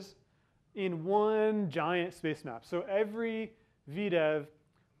changes in one giant space map. So every VDEV,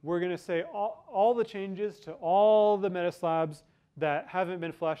 we're going to say all the changes to all the metaslabs that haven't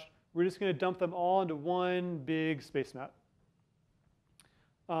been fleshed, we're just going to dump them all into one big space map.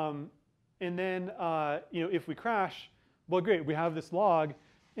 And then if we crash, well, great, we have this log.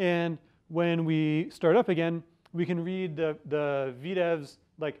 And when we start up again, we can read the VDEV's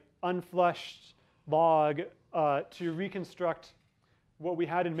like unfleshed log to reconstruct what we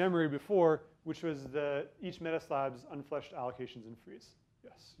had in memory before, which was each metaslab's unfleshed allocations and frees.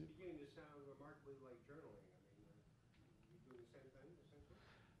 Yes? It's beginning to sound remarkably like journaling. I mean, you doing the same thing,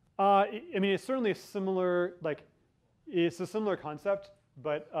 essentially? I mean, it's certainly a similar, it's a similar concept.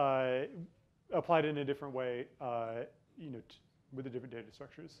 but applied in a different way, with the different data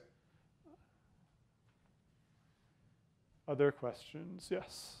structures. Other questions?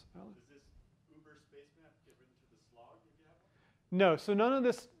 Yes, Alan? Does this Uber space map get written to the slog if you have one? No, so none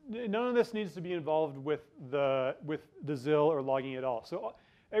of this needs to be involved with the ZIL or logging at all. So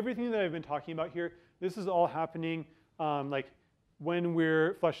everything that I've been talking about here, this is all happening like when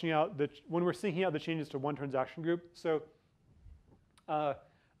we're fleshing out when we're syncing out the changes to one transaction group. So I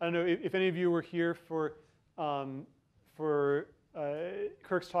don't know if any of you were here for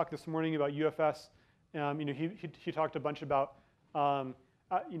Kirk's talk this morning about UFS. He talked a bunch about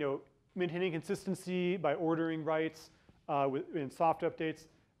maintaining consistency by ordering writes in soft updates,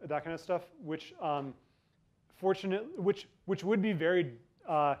 that kind of stuff, which would be very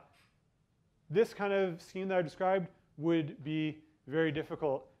this kind of scheme that I described would be very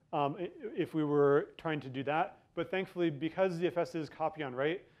difficult if we were trying to do that. But thankfully, because ZFS is copy on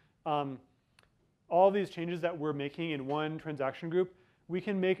write, all these changes that we're making in one transaction group, we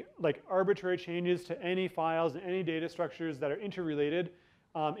can make like arbitrary changes to any files and any data structures that are interrelated,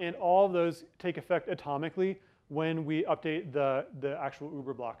 and all of those take effect atomically when we update the actual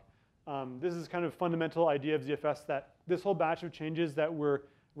Uber block. This is kind of fundamental idea of ZFS, that this whole batch of changes that we're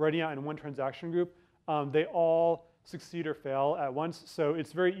writing out in one transaction group, they all succeed or fail at once. So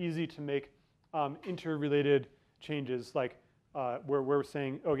it's very easy to make interrelated changes, like where we're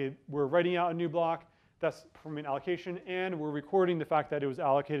saying, okay, we're writing out a new block that's from an allocation, and we're recording the fact that it was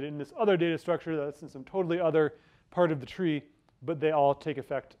allocated in this other data structure that's in some totally other part of the tree, but they all take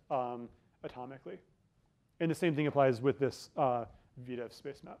effect atomically. And the same thing applies with this VDEV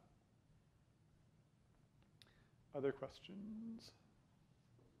space map. Other questions?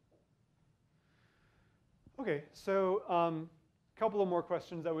 Okay, so a couple of more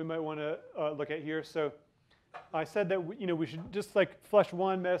questions that we might want to look at here. So I said that we should just like flush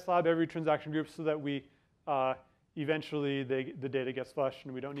one metaslab every transaction group so that we eventually the data gets flushed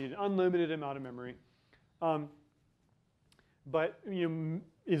and we don't need an unlimited amount of memory. But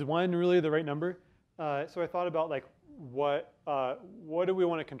is one really the right number? So I thought about like what do we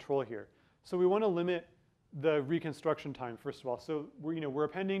want to control here? So we want to limit the reconstruction time, first of all. So we're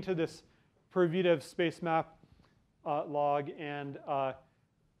appending to this per VDEV space map log, and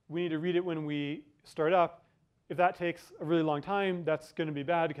we need to read it when we start up. If that takes a really long time, that's going to be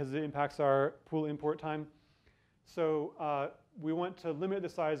bad because it impacts our pool import time. So we want to limit the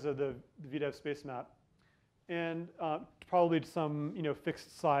size of the VDEV space map, and probably to some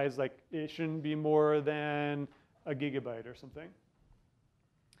fixed size, like it shouldn't be more than a gigabyte or something.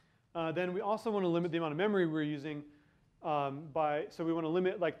 Then we also want to limit the amount of memory we're using so we want to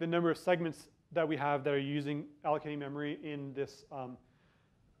limit like the number of segments that we have that are using allocating memory in this,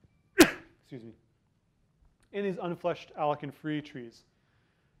 excuse me, in these unfleshed allocan-free trees.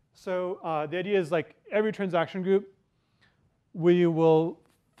 So the idea is like every transaction group, we will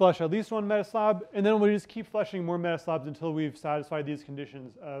flush at least one metaslab, and then we'll just keep flushing more metaslabs until we've satisfied these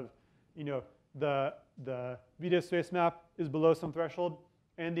conditions of, the VDEV space map is below some threshold,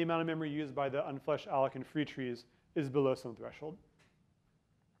 and the amount of memory used by the unfleshed allocan-free trees is below some threshold.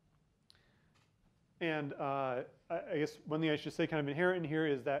 And I guess one thing I should say kind of inherent in here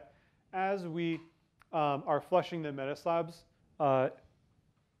is that as we are flushing the metaslabs,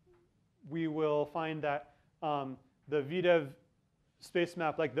 we will find that the VDEV space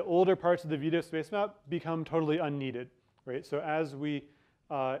map, like the older parts of the VDEV space map, become totally unneeded, right? So as we,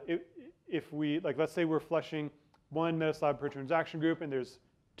 if we, like let's say we're flushing one metaslab per transaction group and there's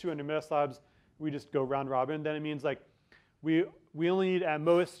 200 metaslabs, we just go round robin, then it means like we only need at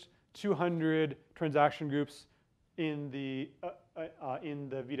most 200 transaction groups in the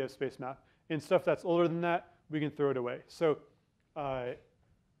VDEV space map. And stuff that's older than that, we can throw it away. So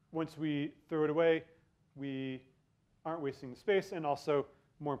once we throw it away, we aren't wasting the space, and also,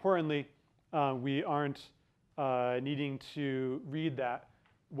 more importantly, we aren't needing to read that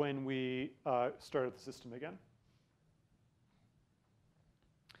when we start up the system again.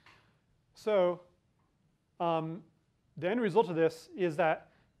 So the end result of this is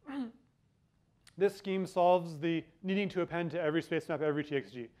that this scheme solves the needing to append to every space map every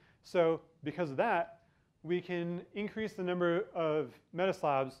TXG. So because of that, we can increase the number of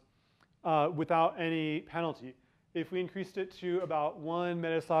metaslabs without any penalty. If we increased it to about 1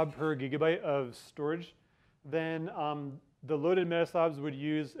 metaslab per gigabyte of storage, then the loaded metaslabs would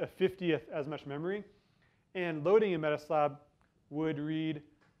use a 50th as much memory, and loading a metaslab would read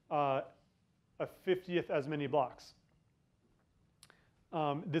a 50th as many blocks.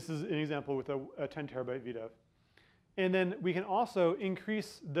 This is an example with a 10 terabyte VDEV. And then we can also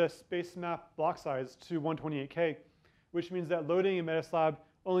increase the space map block size to 128K which means that loading in MetaSlab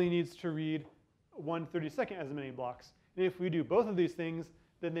only needs to read 1/32 as many blocks. And if we do both of these things,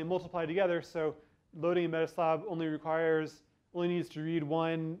 then they multiply together. So loading in MetaSlab only needs to read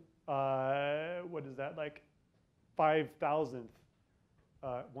one, what is that, like 5,000th,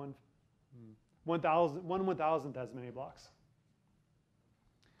 1,000th as many blocks.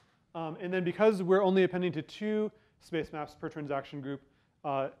 And then because we're only appending to 2 space maps per transaction group,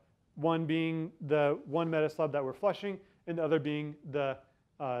 one being the one MetaSlab that we're flushing, and the other being the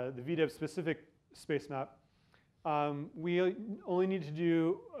VDEV specific space map, we only need to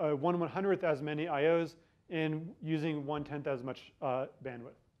do 1/100th as many IOs and using 1/10th as much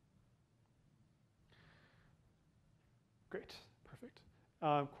bandwidth. Great, perfect.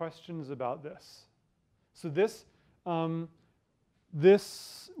 Questions about this? So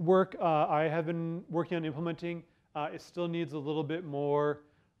this work I have been working on implementing. It still needs a little bit more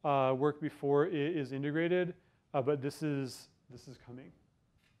work before it is integrated, but this is coming.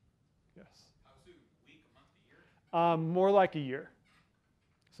 Yes. How soon? Week, a month, a year? More like a year.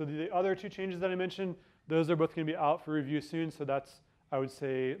 So the other 2 changes that I mentioned, those are both going to be out for review soon. So that's, I would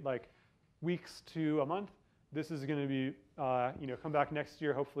say, like weeks to a month. This is going to be, come back next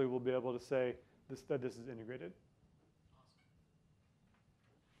year. Hopefully, we'll be able to say that this is integrated. Awesome.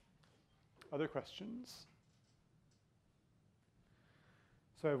 Other questions?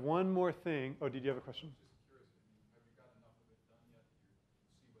 So I have one more thing. Oh, did you have a question? Just curious, have you got enough of it done yet that you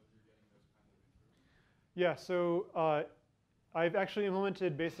see whether you're getting those kind of improvements? Yeah, so I've actually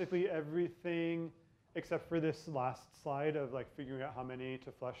implemented basically everything except for this last slide of like figuring out how many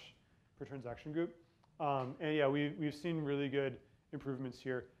to flush per transaction group. And yeah, we've seen really good improvements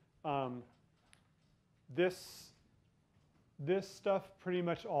here. This stuff pretty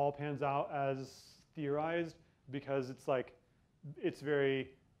much all pans out as theorized because it's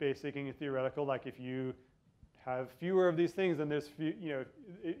very basic and theoretical. Like if you have fewer of these things, then there's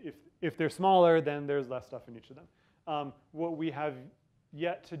if they're smaller, then there's less stuff in each of them. What we have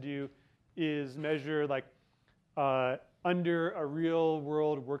yet to do is measure like under a real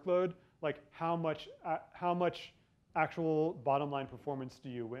world workload, like how much actual bottom line performance do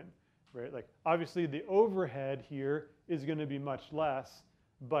you win, right? Like obviously the overhead here is going to be much less,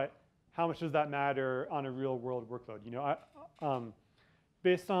 but how much does that matter on a real world workload?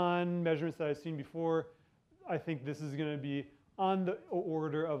 Based on measurements that I've seen before, I think this is going to be on the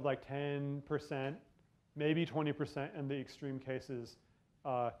order of like 10%, maybe 20% in the extreme cases.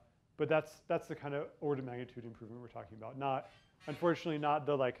 But that's the kind of order of magnitude improvement we're talking about. Unfortunately, not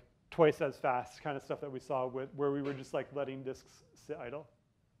the like twice as fast kind of stuff that we saw where we were just like letting disks sit idle.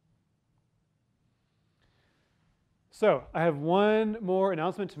 So I have one more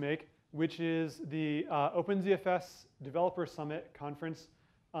announcement to make, which is the OpenZFS Developer Summit Conference.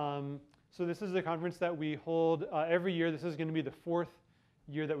 So this is a conference that we hold every year. This is going to be the 4th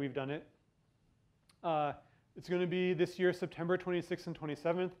year that we've done it. It's going to be this year, September 26th and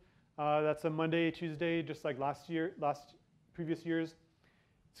 27th. That's a Monday, Tuesday, just like previous years.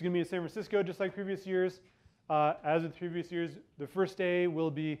 It's going to be in San Francisco, just like previous years. As with previous years, the first day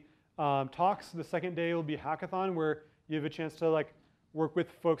will be talks. The second day will be hackathon, where you have a chance to like work with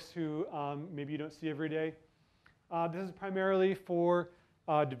folks who maybe you don't see every day. This is primarily for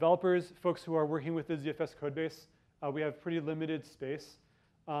developers, folks who are working with the ZFS codebase. We have pretty limited space,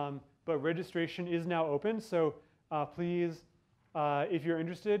 but registration is now open. So please, if you're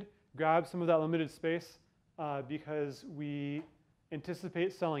interested, grab some of that limited space because we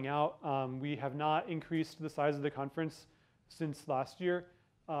anticipate selling out. We have not increased the size of the conference since last year.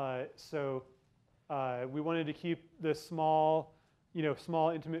 So we wanted to keep this small,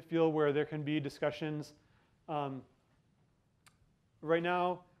 intimate feel where there can be discussions. Right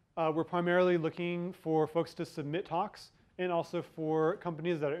now, we're primarily looking for folks to submit talks and also for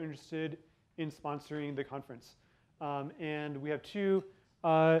companies that are interested in sponsoring the conference. And we have 2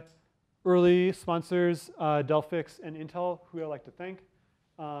 early sponsors, Delphix and Intel, who I'd like to thank.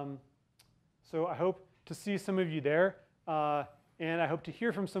 So I hope to see some of you there. And I hope to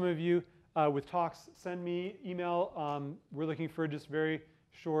hear from some of you with talks. Send me email. We're looking for just very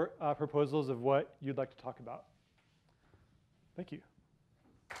short proposals of what you'd like to talk about. Thank you.